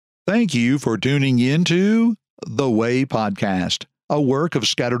Thank you for tuning into The Way Podcast, a work of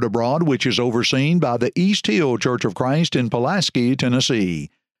Scattered Abroad which is overseen by the East Hill Church of Christ in Pulaski, Tennessee.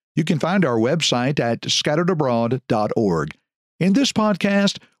 You can find our website at scatteredabroad.org. In this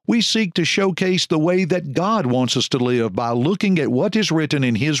podcast, we seek to showcase the way that God wants us to live by looking at what is written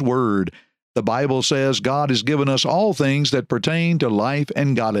in His Word. The Bible says God has given us all things that pertain to life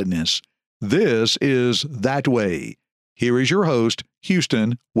and godliness. This is That Way. Here is your host,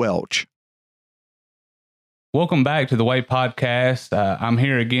 Houston Welch. Welcome back to the Way Podcast. I'm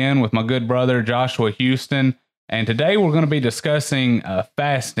here again with my good brother, Joshua Houston, and today we're going to be discussing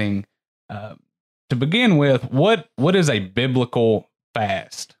fasting. To begin with, what is a biblical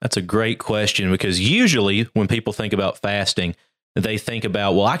fast? That's a great question, because usually when people think about fasting, they think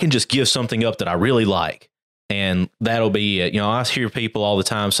about, well, I can just give something up that I really like, and that'll be it. You know, I hear people all the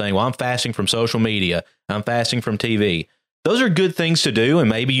time saying, well, I'm fasting from social media, I'm fasting from TV. Those are good things to do, and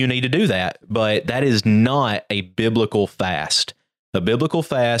maybe you need to do that, but that is not a biblical fast. A biblical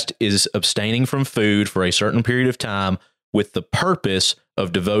fast is abstaining from food for a certain period of time with the purpose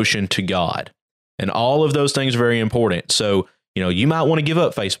of devotion to God. And all of those things are very important. So, you know, you might want to give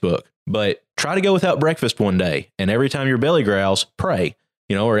up Facebook, but try to go without breakfast one day. And every time your belly growls, pray,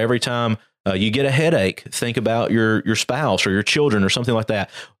 you know, or every time you get a headache, think about your spouse or your children or something like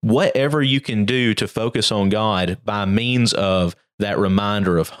that. Whatever you can do to focus on God by means of that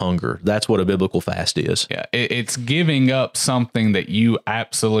reminder of hunger. That's what a biblical fast is. Yeah, it's giving up something that you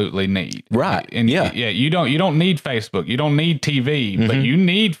absolutely need. Right. And you don't need Facebook, you don't need TV, but you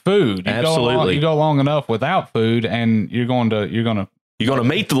need food. Absolutely. You go long enough without food, and you're going to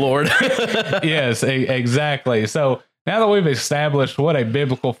meet the Lord. Yes, exactly. So now that we've established what a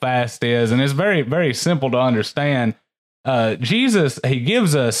biblical fast is, and it's very, very simple to understand, Jesus, he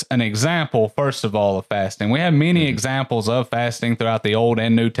gives us an example, first of all, of fasting. We have many examples of fasting throughout the Old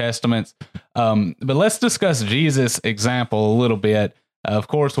and New Testaments, but let's discuss Jesus' example a little bit. Of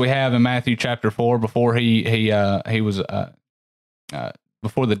course, we have in Matthew chapter 4, before before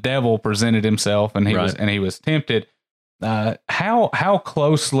the devil presented himself and he was tempted. How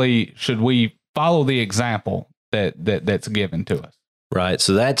closely should we follow the example that's given to us? Right.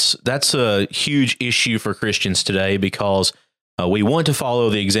 So that's a huge issue for Christians today, because we want to follow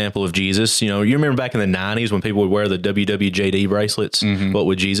the example of Jesus. You know, you remember back in the 90s when people would wear the WWJD bracelets. What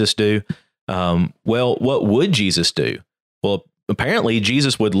would Jesus do? Well, what would Jesus do? Well, apparently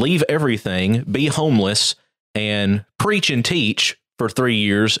Jesus would leave everything, be homeless, and preach and teach for 3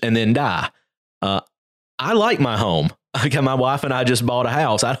 years and then die. I like my home. My wife and I just bought a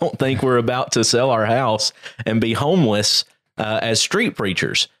house. I don't think we're about to sell our house and be homeless as street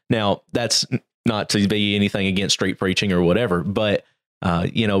preachers. Now, that's not to be anything against street preaching or whatever, but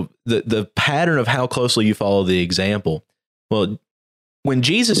you know, the pattern of how closely you follow the example. Well, when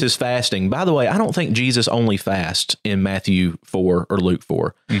Jesus is fasting, by the way, I don't think Jesus only fasts in Matthew 4 or Luke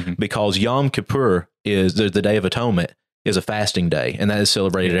 4, because Yom Kippur is the Day of Atonement, is a fasting day, and that is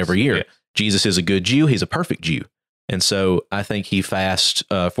celebrated every year. Yes. Jesus is a good Jew. He's a perfect Jew. And so I think he fasts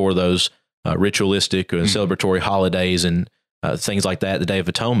for those ritualistic and celebratory holidays and things like that, the Day of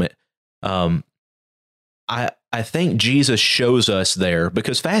Atonement. I think Jesus shows us there,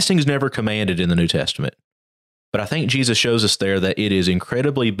 because fasting is never commanded in the New Testament. But I think Jesus shows us there that it is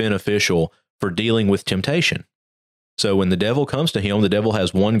incredibly beneficial for dealing with temptation. So when the devil comes to him, the devil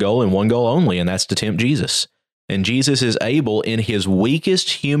has one goal and one goal only, and that's to tempt Jesus. And Jesus is able, in his weakest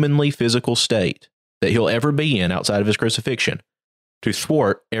humanly physical state that he'll ever be in outside of his crucifixion, to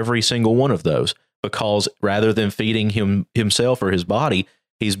thwart every single one of those, because rather than feeding himself or his body,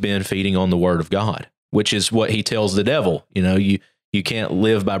 he's been feeding on the Word of God, which is what he tells the devil. You know, you can't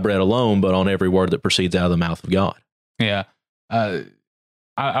live by bread alone, but on every word that proceeds out of the mouth of God. Yeah.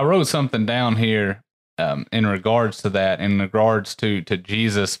 I wrote something down here in regards to that, in regards to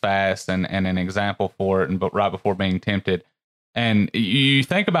Jesus' fast and an example for it, but right before being tempted. And you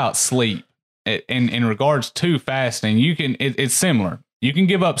think about sleep. In regards to fasting, it's similar. You can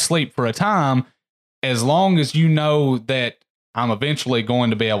give up sleep for a time, as long as you know that I'm eventually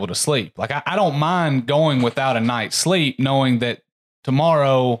going to be able to sleep. Like I don't mind going without a night's sleep, knowing that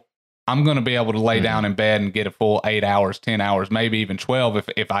tomorrow I'm going to be able to lay down in bed and get a full 8 hours, 10 hours, maybe even 12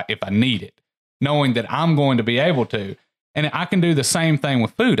 if I need it, knowing that I'm going to be able to. And I can do the same thing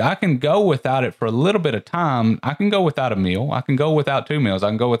with food. I can go without it for a little bit of time. I can go without a meal. I can go without 2 meals. I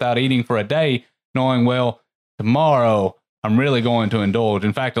can go without eating for a day, knowing, well, tomorrow I'm really going to indulge.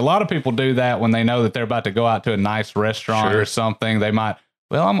 In fact, a lot of people do that when they know that they're about to go out to a nice restaurant or something. They might,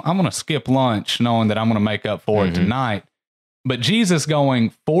 well, I'm going to skip lunch knowing that I'm going to make up for it tonight. But Jesus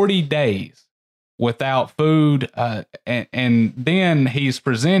going 40 days without food, and then he's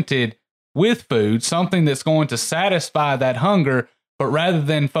presented with food, something that's going to satisfy that hunger, but rather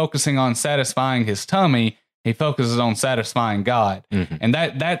than focusing on satisfying his tummy, he focuses on satisfying God. Mm-hmm. And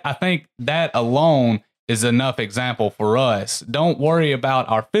that I think that alone is enough example for us. Don't worry about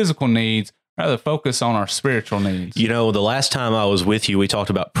our physical needs, rather focus on our spiritual needs. You know, the last time I was with you, we talked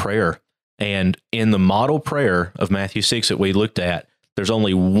about prayer. And in the model prayer of Matthew 6 that we looked at, there's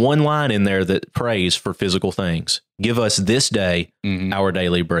only one line in there that prays for physical things. Give us this day our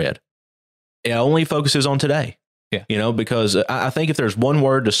daily bread. It only focuses on today. Yeah. You know, because I think if there's one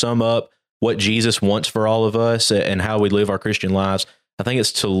word to sum up what Jesus wants for all of us and how we live our Christian lives, I think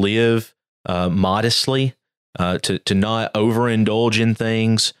it's to live modestly, to not overindulge in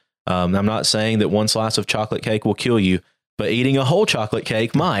things. I'm not saying that one slice of chocolate cake will kill you, but eating a whole chocolate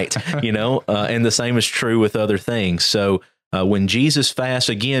cake might, you know, and the same is true with other things. So when Jesus fasts,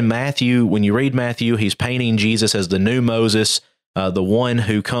 again, Matthew, when you read Matthew, he's painting Jesus as the new Moses, the one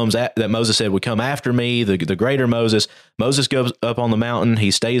who comes that Moses said would come after me, the greater Moses. Moses goes up on the mountain.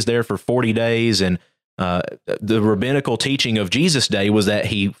 He stays there for 40 days. And the rabbinical teaching of Jesus' day was that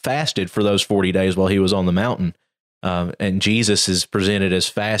he fasted for those 40 days while he was on the mountain. And Jesus is presented as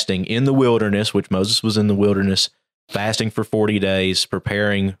fasting in the wilderness, which Moses was in the wilderness, fasting for 40 days,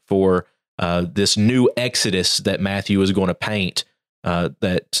 preparing for this new Exodus that Matthew is going to paint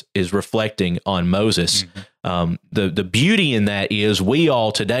that is reflecting on Moses. Mm-hmm. The beauty in that is we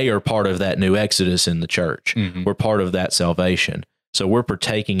all today are part of that new Exodus in the church. Mm-hmm. We're part of that salvation. So we're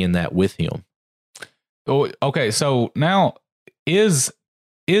partaking in that with him. Okay, so now is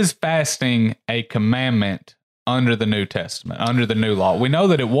fasting a commandment under the New Testament, under the new law? We know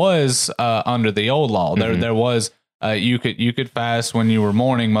that it was under the old law. Mm-hmm. There was you could fast when you were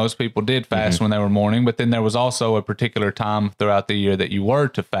mourning. Most people did fast when they were mourning, but then there was also a particular time throughout the year that you were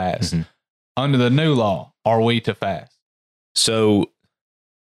to fast. Mm-hmm. Under the new law, are we to fast? So,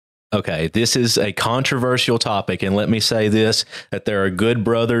 okay, this is a controversial topic, and let me say this, that there are good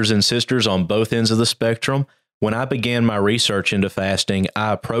brothers and sisters on both ends of the spectrum. When I began my research into fasting,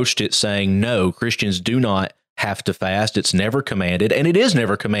 I approached it saying, no, Christians do not have to fast. It's never commanded, and it is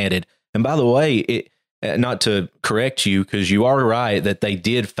never commanded. And by the way, not to correct you, because you are right that they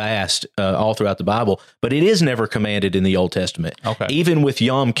did fast all throughout the Bible, but it is never commanded in the Old Testament. Okay. Even with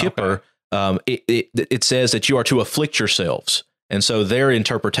Yom Kippur, it says that you are to afflict yourselves. And so their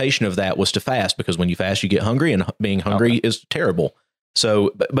interpretation of that was to fast, because when you fast, you get hungry, and being hungry is terrible.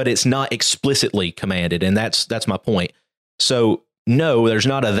 So, but it's not explicitly commanded, and that's my point. So, no, there's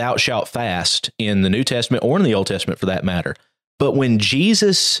not a thou shalt fast in the New Testament or in the Old Testament for that matter. But when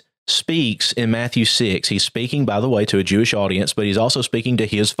Jesus speaks in Matthew 6, he's speaking, by the way, to a Jewish audience, but he's also speaking to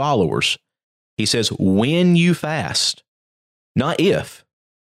his followers. He says, when you fast, not if,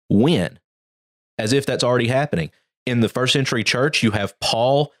 when, as if that's already happening. In the first century church, you have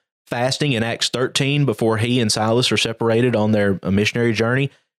Paul fasting in Acts 13 before he and Silas are separated on their missionary journey.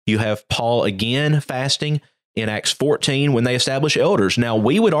 You have Paul again fasting in Acts 14 when they establish elders. Now,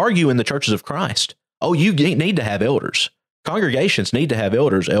 we would argue in the churches of Christ, oh, you need to have elders. Congregations need to have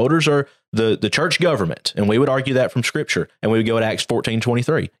elders. Elders are the church government, and we would argue that from Scripture. And we would go to Acts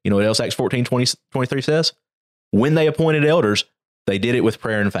 14:23. You know what else Acts 14:23 says? When they appointed elders, they did it with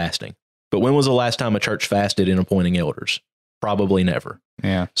prayer and fasting. But when was the last time a church fasted in appointing elders? Probably never.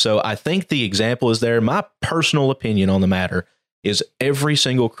 Yeah. So I think the example is there. My personal opinion on the matter is every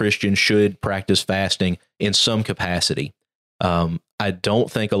single Christian should practice fasting in some capacity. I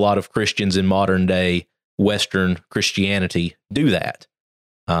don't think a lot of Christians in modern day Western Christianity do that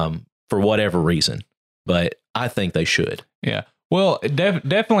for whatever reason, but I think they should. Yeah. Well,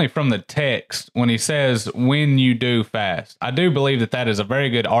 definitely from the text, when he says, when you do fast, I do believe that is a very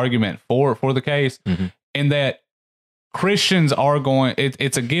good argument for the case, in that Christians are going,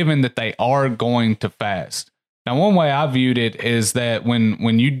 it's a given that they are going to fast. Now, one way I viewed it is that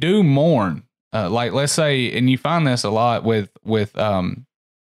when you do mourn, like let's say, and you find this a lot with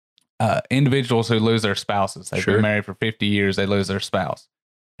individuals who lose their spouses. They've been married for 50 years, they lose their spouse.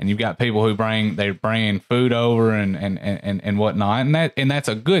 And you've got people who bring food over and whatnot, and that's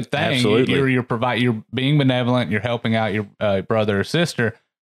a good thing. Absolutely. You're being benevolent. You're helping out your brother or sister.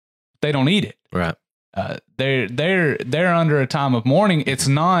 They don't eat it. Right. They're under a time of mourning. It's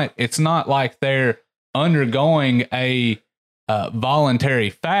not like they're undergoing a voluntary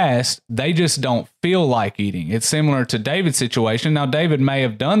fast. They just don't feel like eating. It's similar to David's situation. Now, David may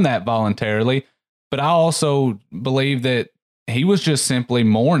have done that voluntarily, but I also believe that he was just simply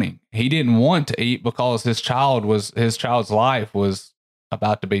mourning. He didn't want to eat because his child's life was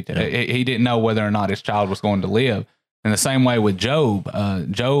about to be. He didn't know whether or not his child was going to live. In the same way with Job,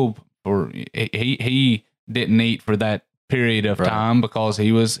 Job he didn't eat for that period of time because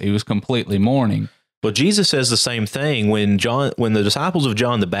he was completely mourning. Well, Jesus says the same thing when the disciples of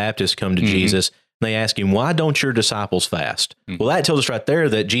John the Baptist come to Jesus. They ask him, why don't your disciples fast? Well, that tells us right there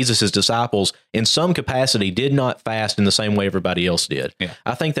that Jesus' disciples, in some capacity, did not fast in the same way everybody else did. Yeah.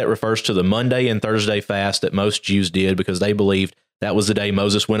 I think that refers to the Monday and Thursday fast that most Jews did because they believed that was the day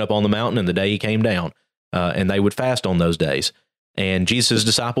Moses went up on the mountain and the day he came down, and they would fast on those days. And Jesus'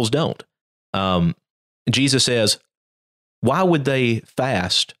 disciples don't. Jesus says, why would they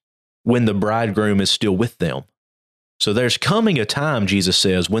fast when the bridegroom is still with them? So there's coming a time, Jesus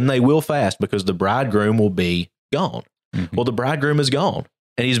says, when they will fast because the bridegroom will be gone. Well, the bridegroom is gone,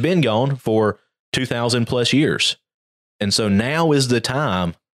 and he's been gone for 2,000 plus years. And so now is the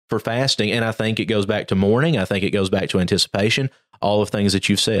time for fasting. And I think it goes back to mourning. I think it goes back to anticipation, all of things that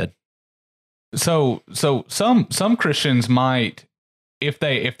you've said. So some Christians might, if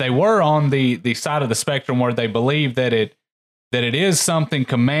they were on the side of the spectrum where they believe that it is something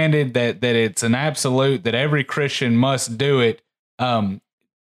commanded, that it's an absolute, that every Christian must do it.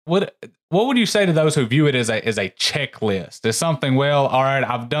 What would you say to those who view it as a checklist, as something? Well, all right,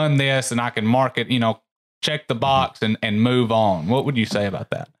 I've done this, and I can mark it. Check the box and move on. What would you say about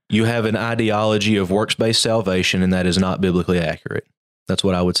that? You have an ideology of works-based salvation, and that is not biblically accurate. That's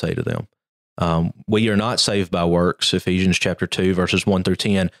what I would say to them. We are not saved by works. Ephesians chapter 2, verses 1 through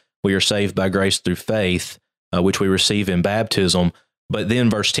 10. We are saved by grace through faith, which we receive in baptism. But then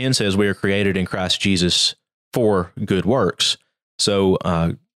verse 10 says we are created in Christ Jesus for good works. So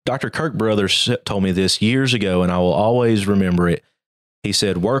Dr. Kirk Brothers told me this years ago, and I will always remember it. He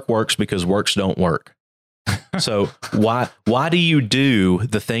said, work works because works don't work. So why do you do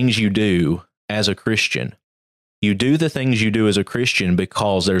the things you do as a Christian? You do the things you do as a Christian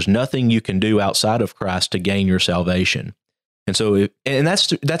because there's nothing you can do outside of Christ to gain your salvation. And so,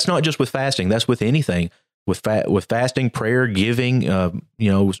 that's not just with fasting. That's with anything. With fasting, prayer, giving,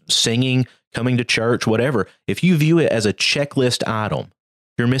 singing, coming to church, whatever. If you view it as a checklist item,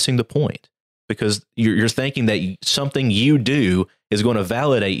 you're missing the point, because you're thinking that something you do is going to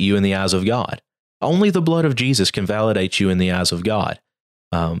validate you in the eyes of God. Only the blood of Jesus can validate you in the eyes of God.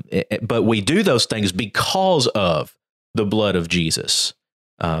 But we do those things because of the blood of Jesus,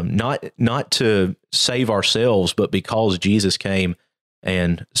 not to save ourselves, but because Jesus came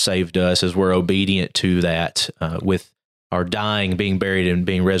and saved us, as we're obedient to that, with our dying, being buried, and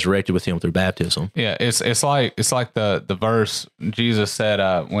being resurrected with Him through baptism. Yeah, it's like the verse Jesus said,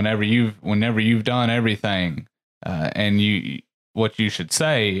 whenever you've done everything, and what you should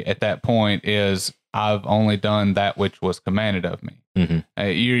say at that point is, I've only done that which was commanded of me. Mm-hmm.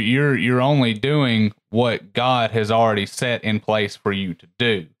 You're only doing what God has already set in place for you to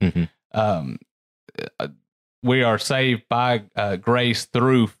do. Mm-hmm. We are saved by grace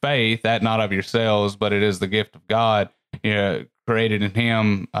through faith, that not of yourselves, but it is the gift of God, created in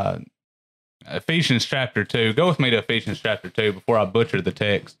Him. Ephesians chapter 2. Go with me to Ephesians chapter 2 before I butcher the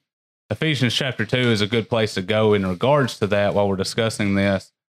text. Ephesians chapter 2 is a good place to go in regards to that while we're discussing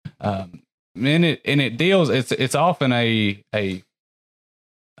this. And it deals. It's often a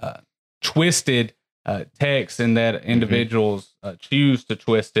twisted text in that individuals choose to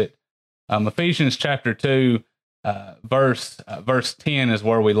twist it. Ephesians chapter 2, verse 10 is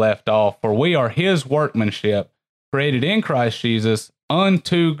where we left off. For we are His workmanship, created in Christ Jesus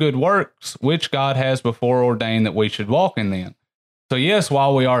unto good works, which God has before ordained that we should walk in them. So yes,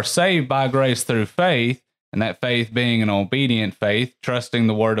 while we are saved by grace through faith, and that faith being an obedient faith, trusting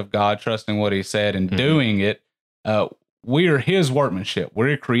the word of God, trusting what He said, and doing it, we are His workmanship.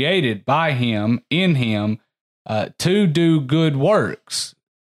 We're created by Him, in Him, to do good works,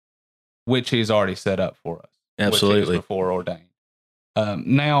 which He's already set up for us. Absolutely. Which He was before ordained.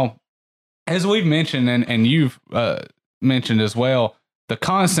 Now, as we've mentioned, and you've mentioned as well, the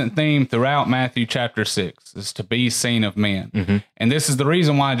constant theme throughout Matthew chapter 6 is to be seen of men. Mm-hmm. And this is the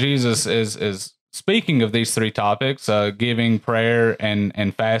reason why Jesus is speaking of these three topics, giving, prayer,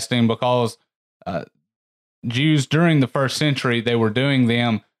 and fasting, because Jews during the first century, they were doing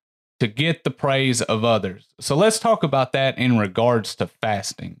them to get the praise of others. So let's talk about that in regards to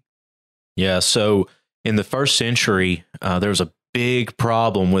fasting. Yeah, so in the first century, there was a big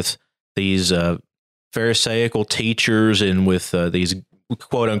problem with these Pharisaical teachers and with these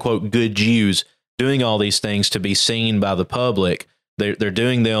quote-unquote good Jews doing all these things to be seen by the public. They're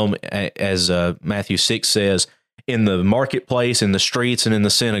doing them, as Matthew 6 says, in the marketplace, in the streets, and in the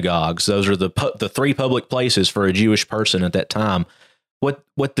synagogues. Those are the three public places for a Jewish person at that time.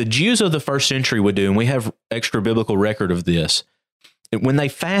 What the Jews of the first century would do, and we have extra biblical record of this, when they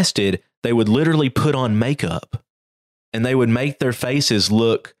fasted, they would literally put on makeup, and they would make their faces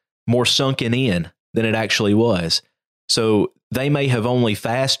look more sunken in than it actually was. So they may have only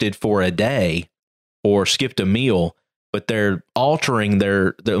fasted for a day or skipped a meal, but they're altering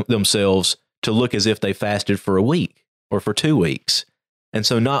themselves to look as if they fasted for a week or for 2 weeks. And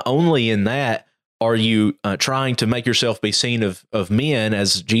so not only in that are you trying to make yourself be seen of men,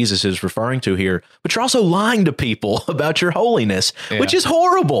 as Jesus is referring to here, but you're also lying to people about your holiness, which is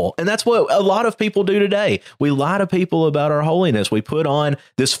horrible. And that's what a lot of people do today. We lie to people about our holiness. We put on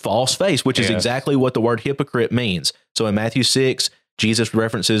this false face, which is exactly what the word hypocrite means. So in Matthew 6, Jesus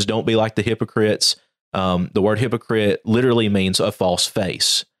references, don't be like the hypocrites. The word hypocrite literally means a false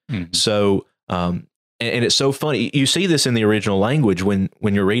face. Mm-hmm. So, and it's so funny. You see this in the original language when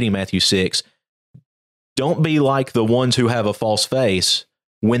you're reading Matthew 6. Don't be like the ones who have a false face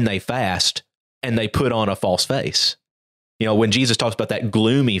when they fast and they put on a false face. You know, when Jesus talks about that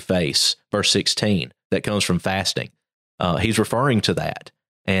gloomy face, verse 16, that comes from fasting, he's referring to that.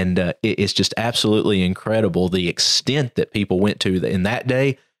 And it's just absolutely incredible the extent that people went to in that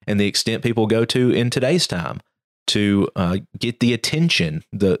day and the extent people go to in today's time to get the attention,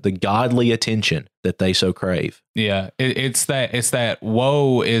 the godly attention that they so crave. Yeah, it's that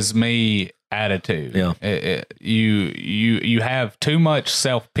woe is me attitude. Yeah, you have too much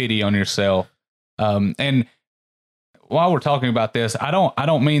self-pity on yourself. And while we're talking about this, I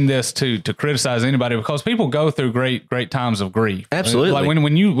don't mean this to criticize anybody, because people go through great times of grief. Absolutely. Like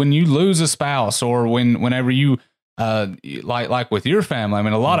when you lose a spouse, or whenever you like with your family. I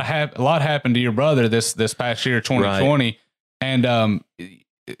mean, a lot happened to your brother this past year, 2020, right. And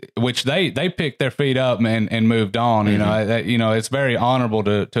which they picked their feet up and moved on. Mm-hmm. It's very honorable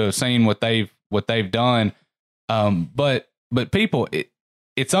to have seen what they've done. But people,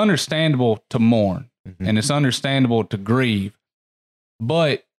 it's understandable to mourn, mm-hmm. and it's understandable to grieve,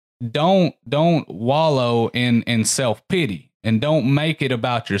 but don't wallow in self-pity, and don't make it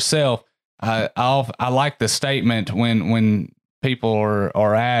about yourself. I like the statement when people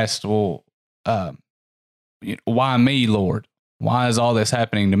are asked, well, why me, Lord? Why is all this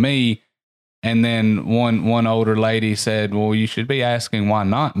happening to me? And then one older lady said, well, you should be asking, why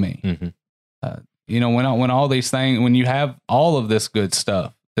not me? Mm-hmm. When all these things, when you have all of this good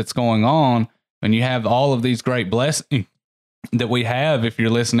stuff that's going on, and you have all of these great blessings that we have, if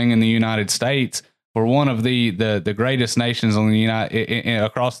you're listening in the United States, we're one of the greatest nations on the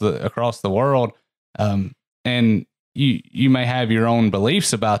across the world, and you may have your own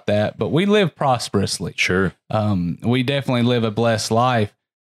beliefs about that, but we live prosperously. Sure, we definitely live a blessed life,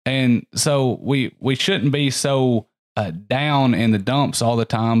 and so we shouldn't be so down in the dumps all the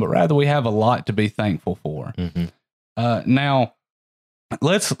time, but rather we have a lot to be thankful for. Mm-hmm. Now,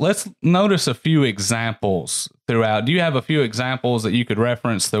 let's notice a few examples throughout. Do you have a few examples that you could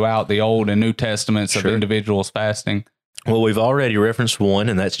reference throughout the Old and New Testaments of individuals fasting? Well, we've already referenced one,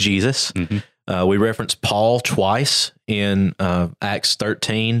 and that's Jesus. Mm-hmm. We referenced Paul twice in Acts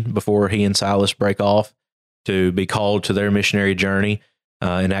 13 before he and Silas break off to be called to their missionary journey.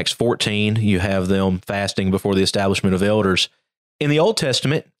 In Acts 14, you have them fasting before the establishment of elders. In the Old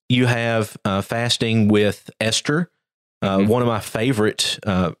Testament, you have fasting with Esther. One of my favorite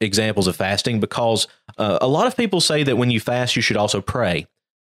examples of fasting, because a lot of people say that when you fast, you should also pray.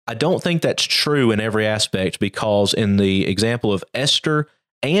 I don't think that's true in every aspect, because in the example of Esther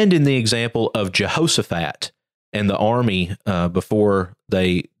and in the example of Jehoshaphat and the army before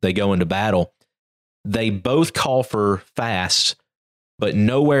they go into battle, they both call for fasts, but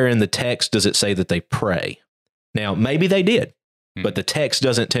nowhere in the text does it say that they pray. Now, maybe they did, but the text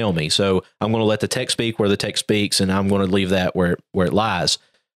doesn't tell me. So I'm going to let the text speak where the text speaks, and I'm going to leave that where it lies.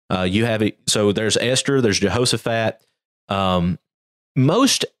 You have it. So there's Esther, there's Jehoshaphat.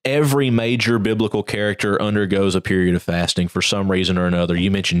 Most every major biblical character undergoes a period of fasting for some reason or another.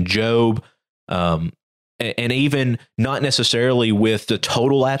 You mentioned Job, and even not necessarily with the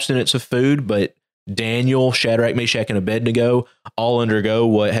total abstinence of food, but Daniel, Shadrach, Meshach, and Abednego all undergo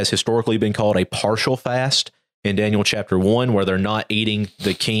what has historically been called a partial fast in Daniel chapter 1, where they're not eating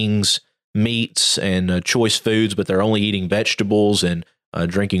the king's meats and choice foods, but they're only eating vegetables and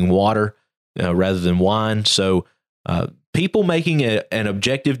drinking water rather than wine. So people making an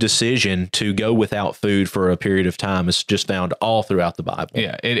objective decision to go without food for a period of time is just found all throughout the Bible.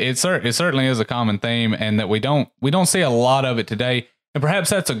 Yeah, it certainly is a common theme, and that we don't see a lot of it today. And perhaps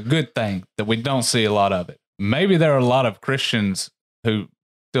that's a good thing that we don't see a lot of it. Maybe there are a lot of Christians who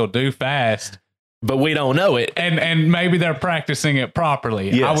still do fast, but we don't know it. And maybe they're practicing it properly.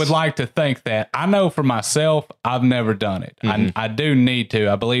 Yes. I would like to think that. I know for myself, I've never done it. Mm-hmm. I do need to.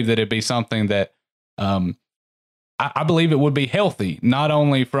 I believe that it'd be something that I I believe it would be healthy, not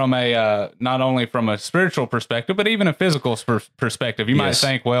only from a spiritual perspective, but even a physical perspective. You might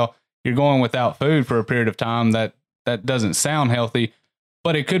think, well, you're going without food for a period of time. That doesn't sound healthy,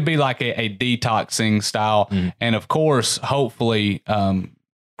 but it could be like a detoxing style. And of course, hopefully,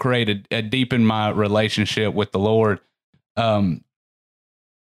 create a deepen my relationship with the Lord.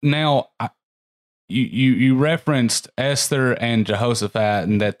 Now, you referenced Esther and Jehoshaphat,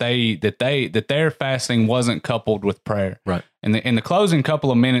 and that their fasting wasn't coupled with prayer. Right. In the closing couple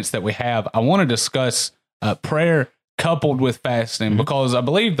of minutes that we have, I want to discuss prayer coupled with fasting, because I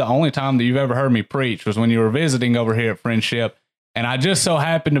believe the only time that you've ever heard me preach was when you were visiting over here at Friendship, and I just so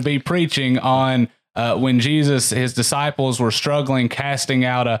happened to be preaching on when his disciples were struggling casting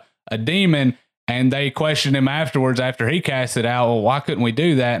out a demon. And they questioned him afterwards after he cast it out. Well, why couldn't we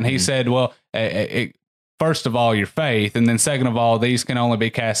do that? And he said, well, first of all, your faith. And then second of all, these can only be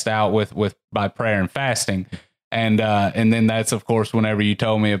cast out by prayer and fasting. And then that's, of course, whenever you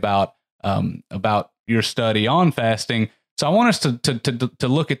told me about your study on fasting. So I want us to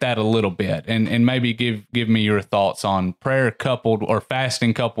look at that a little bit and maybe give me your thoughts on prayer coupled or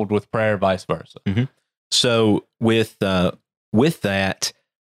fasting coupled with prayer, vice versa. So with that,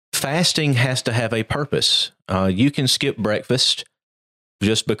 fasting has to have a purpose. You can skip breakfast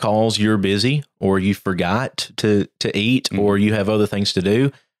just because you're busy or you forgot to eat or you have other things to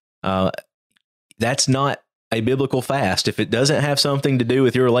do. That's not a biblical fast. If it doesn't have something to do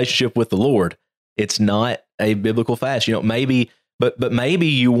with your relationship with the Lord, it's not a biblical fast. Maybe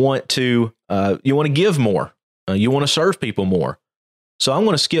you want to give more. You want to serve people more. So I'm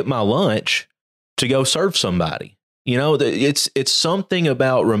going to skip my lunch to go serve somebody. It's something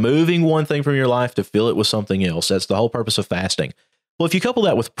about removing one thing from your life to fill it with something else. That's the whole purpose of fasting. Well, if you couple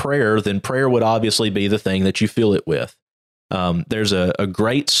that with prayer, then prayer would obviously be the thing that you fill it with. There's a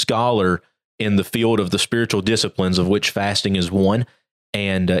great scholar in the field of the spiritual disciplines, of which fasting is one,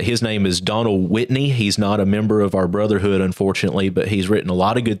 and his name is Donald Whitney. He's not a member of our brotherhood, unfortunately, but he's written a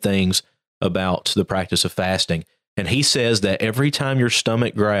lot of good things about the practice of fasting. And he says that every time your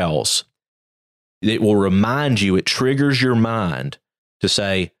stomach growls, it will remind you, it triggers your mind to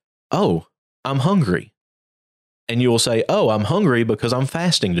say, oh, I'm hungry. And you will say, oh, I'm hungry because I'm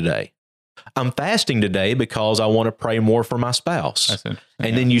fasting today. I'm fasting today because I want to pray more for my spouse.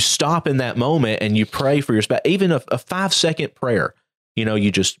 And then you stop in that moment and you pray for your spouse, even a 5-second prayer.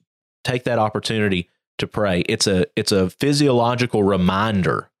 You just take that opportunity to pray. It's a physiological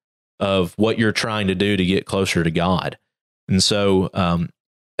reminder of what you're trying to do to get closer to God. And so,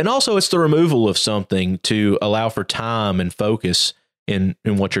 and also, it's the removal of something to allow for time and focus in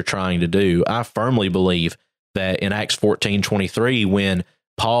what you're trying to do. I firmly believe that in Acts 14:23, when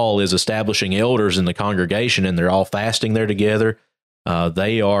Paul is establishing elders in the congregation and they're all fasting there together,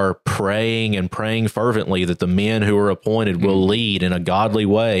 they are praying fervently that the men who are appointed will lead in a godly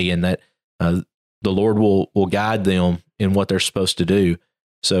way and that the Lord will guide them in what they're supposed to do.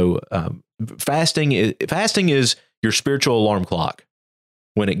 So fasting is your spiritual alarm clock.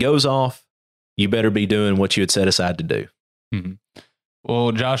 When it goes off, you better be doing what you had set aside to do.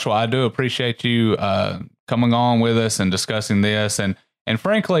 Well, Joshua, I do appreciate you coming on with us and discussing this. And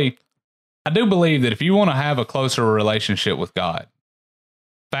frankly, I do believe that if you want to have a closer relationship with God,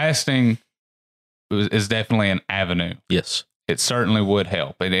 fasting is definitely an avenue. Yes. It certainly would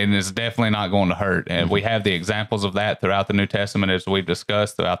help. And it's definitely not going to hurt. And we have the examples of that throughout the New Testament, as we've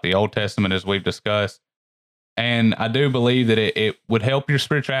discussed, throughout the Old Testament, as we've discussed. And I do believe that it would help your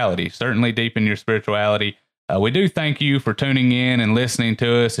spirituality, certainly deepen your spirituality. We do thank you for tuning in and listening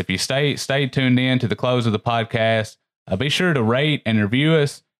to us. If you stay tuned in to the close of the podcast, be sure to rate and review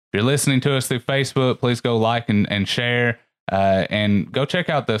us. If you're listening to us through Facebook, please go like and share, and go check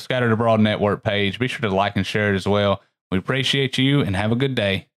out the Scattered Abroad Network page. Be sure to like and share it as well. We appreciate you and have a good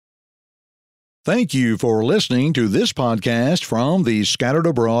day. Thank you for listening to this podcast from the Scattered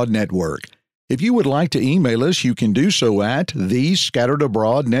Abroad Network. If you would like to email us, you can do so at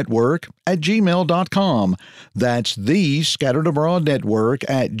thescatteredabroadnetwork@gmail.com. That's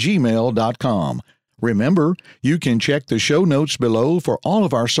thescatteredabroadnetwork@gmail.com. Remember, you can check the show notes below for all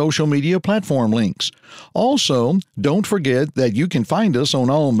of our social media platform links. Also, don't forget that you can find us on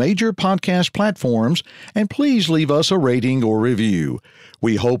all major podcast platforms, and please leave us a rating or review.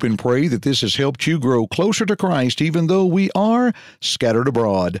 We hope and pray that this has helped you grow closer to Christ, even though we are scattered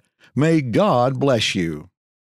abroad. May God bless you.